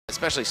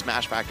especially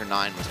Smash Factor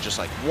 9 was just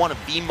like one of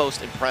the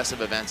most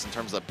impressive events in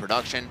terms of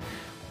production.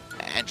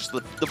 And just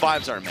the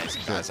vibes are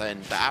amazing, guys.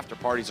 And the after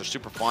parties are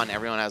super fun.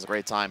 Everyone has a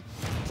great time.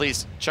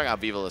 Please check out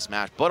Viva La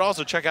Smash, but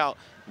also check out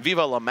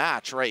Viva La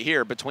Match right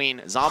here between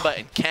Zomba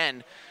and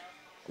Ken.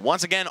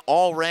 Once again,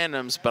 all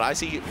randoms, but I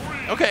see,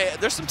 okay,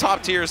 there's some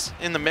top tiers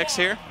in the mix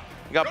here.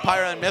 You got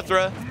Pyra and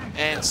Mithra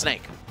and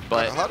Snake.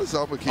 But how does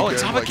Zomba keep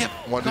getting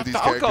like one of these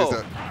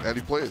characters that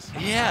he plays?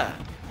 Yeah.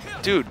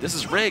 Dude, this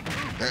is rigged.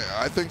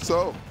 I think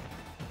so.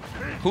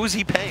 Who's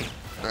he paying?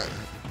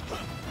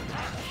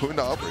 Who in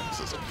the operating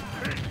system?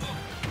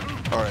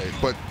 All right,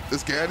 but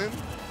this Ganon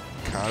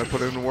kind of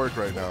put in the work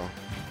right now.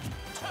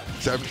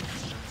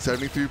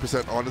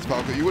 73% on this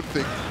Falco. You would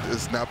think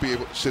this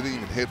shouldn't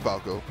even hit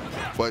Falco,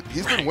 but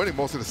he's been winning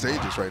most of the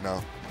stages right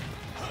now.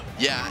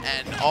 Yeah,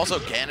 and also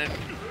Ganon,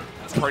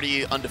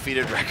 pretty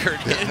undefeated record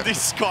in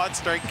these squad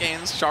strike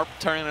games. Sharp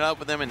turning it up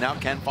with him, and now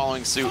Ken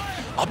following suit.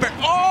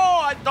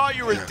 Oh, I thought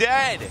you were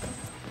dead.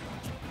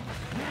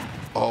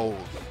 Oh,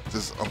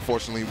 just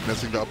unfortunately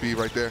missing the up B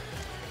right there.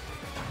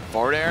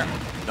 Forward air?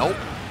 Nope.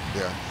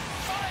 Yeah.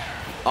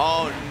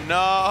 Oh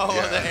no,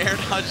 the air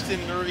dodge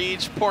didn't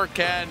reach. Poor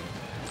Ken.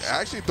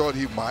 I actually thought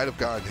he might have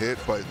gotten hit,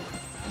 but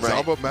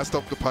Zomba messed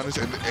up the punish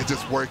and it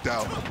just worked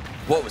out.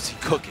 What was he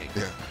cooking?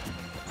 Yeah.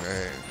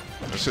 Man,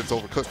 that shit's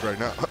overcooked right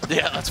now.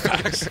 Yeah, that's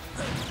facts.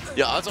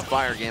 Yeah, that's a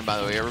fire game, by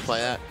the way. You ever play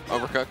that?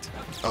 Overcooked?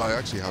 Oh, I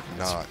actually have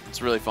not.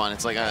 It's really fun.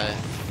 It's like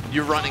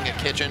you're running a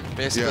kitchen,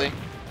 basically. Yeah.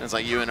 It's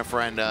like you and a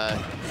friend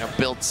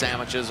build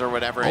sandwiches or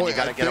whatever, and you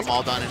got to get them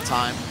all done in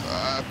time.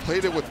 I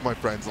played it with my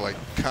friends, like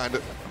kind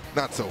of.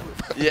 Not sober.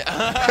 Yeah.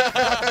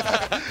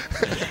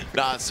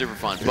 No, it's super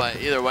fun. But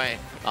either way,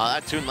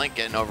 that Toon Link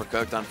getting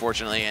overcooked,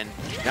 unfortunately. And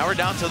now we're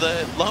down to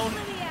the lone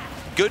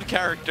good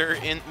character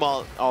in,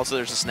 well, also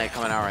there's a Snake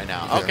coming out right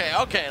now.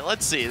 Yeah. Okay,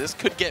 let's see. This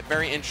could get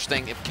very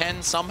interesting. If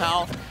Ken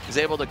somehow is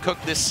able to cook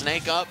this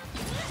Snake up,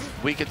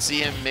 we could see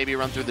him maybe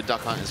run through the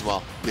Duck Hunt as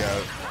well.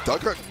 Yeah,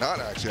 Duck Hunt not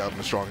actually having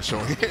the strongest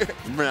showing here.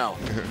 No,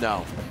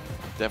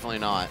 definitely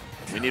not.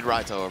 We need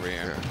Raito over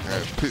here.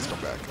 Yeah, please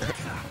come back.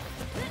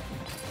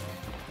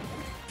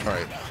 All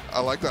right,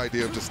 I like the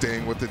idea of just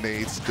staying with the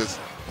nades, because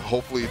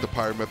hopefully the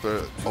Pyra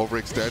Mithra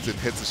overextends and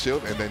hits the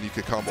shield, and then you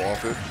can combo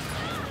off it.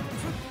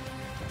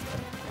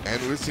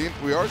 And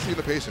we are seeing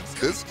the patience.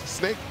 This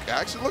Snake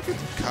actually looking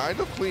kind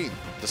of clean.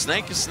 The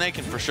Snake is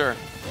snaking for sure.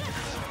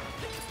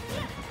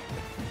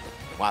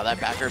 Wow, that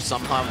backer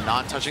somehow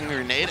not touching the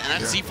grenade, and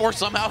that C4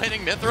 somehow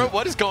hitting Mithra.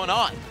 What is going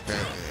on?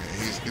 Yeah,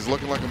 he's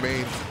looking like a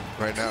main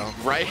right now.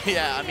 Right,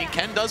 yeah. I mean,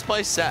 Ken does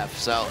play Seth,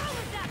 so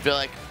I feel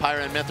like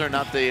Pyra and Mithra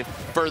not the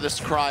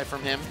furthest cry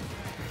from him.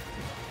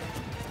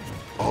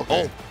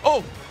 Okay.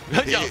 Oh!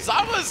 Yo,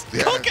 Zomba's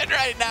cooking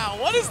right now.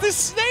 What is this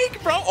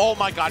Snake, bro? Oh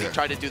my god, he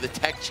tried to do the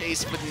tech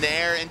chase with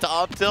Nair into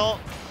up tilt.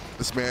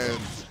 This man,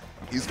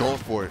 he's going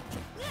for it.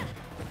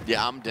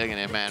 Yeah, I'm digging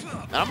it, man.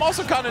 And I'm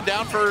also kind of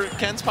down for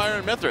Ken's Pyra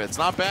and Mithra. It's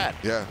not bad.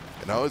 Yeah,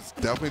 no, it's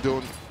definitely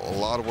doing a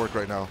lot of work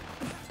right now.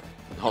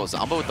 Oh,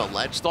 Zomba with the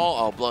ledge stall?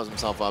 Oh, blows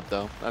himself up,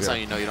 though. That's how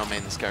you know you don't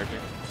main this character.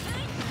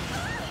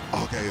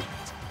 Okay,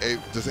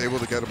 just able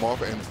to get him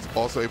off and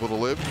also able to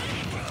live.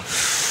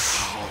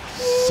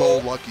 So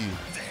lucky.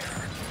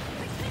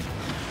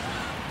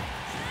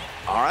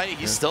 All right,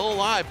 he's still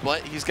alive,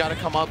 but he's got to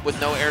come up with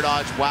no air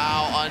dodge.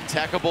 Wow,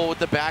 untechable with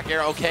the back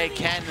air. Okay,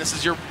 Ken, this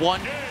is your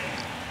one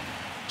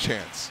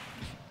chance.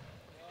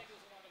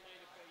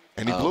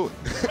 And he blew it.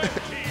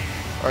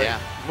 Right. Yeah.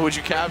 Would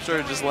you capture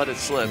or just let it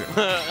slip?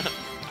 Well,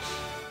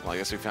 I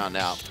guess we found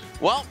out.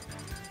 Well,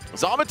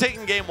 Zomba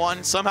taking game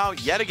one, somehow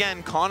yet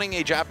again conning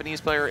a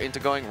Japanese player into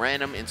going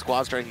random in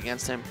squad strike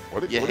against him.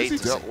 What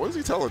is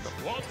he telling them?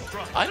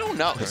 I don't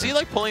know. Is he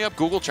like pulling up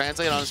Google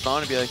Translate on his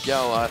phone and be like,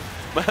 yo,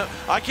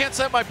 I can't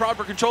set my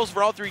proper controls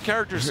for all three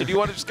characters, so do you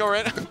want to just go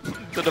right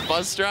to the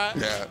buzz strat?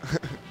 Yeah.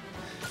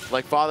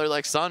 Like father,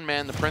 like son,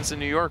 man. The Prince of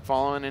New York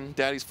following in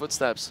daddy's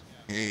footsteps.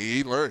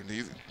 He learned.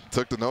 He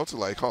took the notes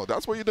like, oh,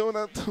 that's what you're doing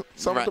at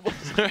some of the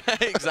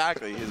buzz.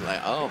 Exactly. He's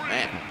like, oh,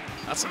 man,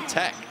 that's some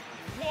tech.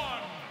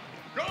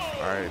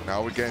 All right,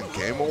 now we're getting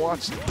Game &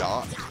 Watch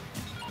Doc.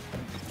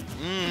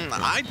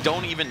 I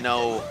don't even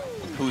know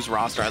whose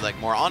roster I like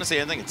more.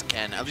 Honestly, I think it's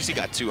Ken. At least he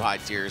got 2 high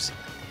tiers.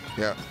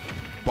 Yeah,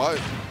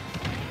 but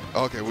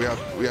okay, we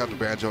have the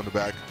banjo in the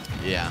back.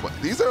 Yeah. But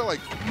these are like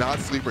not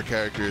sleeper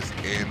characters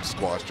in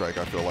Squad Strike.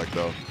 I feel like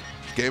though,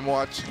 Game &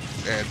 Watch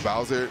and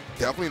Bowser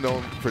definitely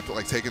known for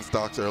like taking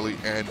stocks early.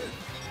 And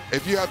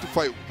if you have to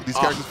fight these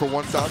characters for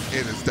one stock,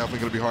 it is definitely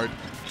going to be hard.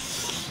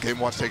 Game &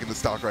 Watch taking the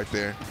stock right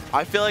there.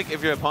 I feel like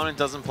if your opponent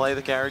doesn't play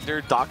the character,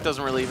 Doc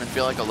doesn't really even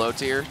feel like a low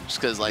tier, just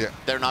because like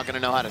they're not going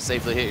to know how to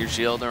safely hit your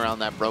shield around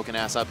that broken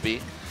ass up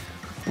B.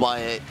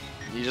 But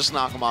you just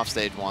knock them off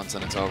stage once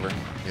and it's over.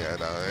 Yeah,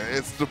 no,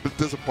 it's the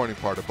disappointing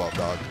part about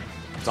Doc.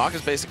 Doc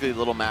is basically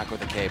Little Mac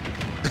with a cape.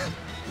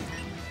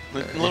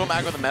 Little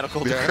Mac with a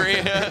medical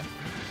degree.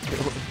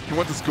 He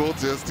went to school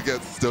just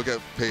to still get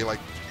paid like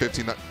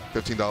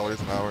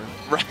 $15 an hour.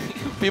 Right.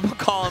 People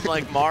call him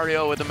like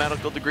Mario with a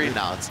medical degree.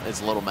 No,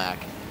 it's Little Mac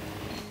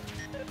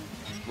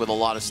with a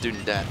lot of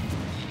student debt.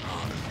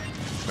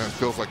 That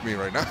feels like me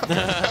right now.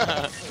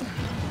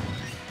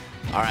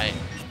 All right,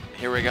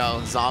 here we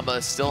go. Zomba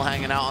is still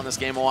hanging out on this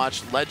Game &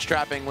 Watch. Ledge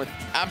trapping with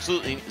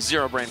absolutely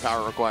zero brain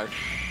power required.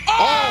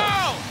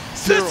 Oh!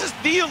 This is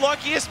the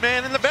luckiest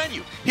man in the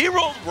venue. He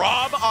rolled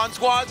Rob on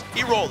squads.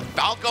 He rolled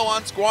Falco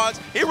on squads.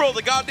 He rolled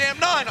the goddamn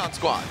 9 on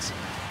squads.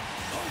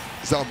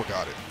 Zomba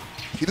got it.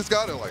 He just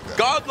got it like that.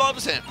 God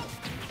loves him.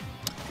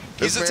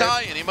 He's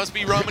Italian. He must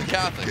be Roman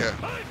Catholic. Yeah.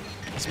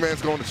 This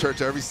man's going to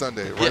church every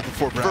Sunday, right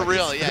before practice. For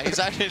real, yeah. He's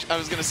actually, I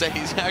was going to say, he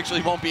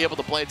actually won't be able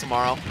to play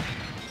tomorrow.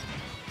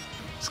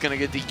 He's going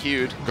to get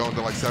DQ'd. Going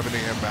to like 7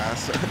 a.m.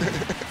 mass.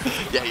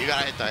 Yeah, you got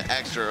to hit the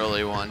extra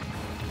early one.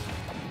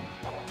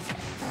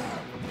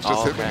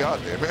 Just hit me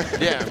God, man.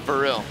 Yeah, for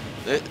real.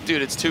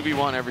 Dude, it's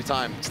 2v1 every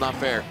time. It's not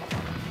fair.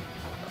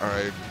 All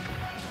right.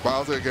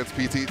 Bowser against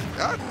PT.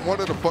 Not one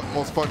of the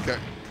most fun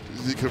characters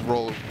you could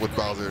roll with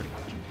Bowser,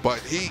 but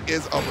he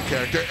is up a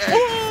character.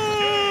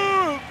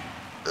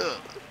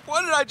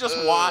 What did I just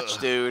watch,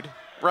 dude?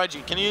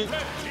 Reggie, can you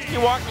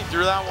walk me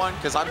through that one?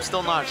 Because I'm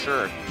still not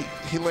sure.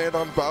 He landed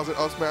on Bowser,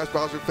 up smash,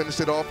 Bowser finished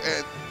it off,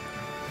 and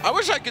I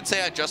wish I could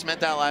say I just meant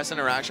that last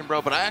interaction,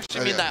 bro, but I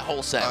actually mean that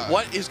whole set.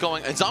 What is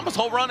going on? Zomba's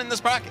whole run in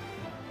this bracket.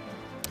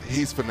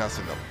 He's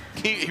finessing them.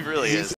 He really is.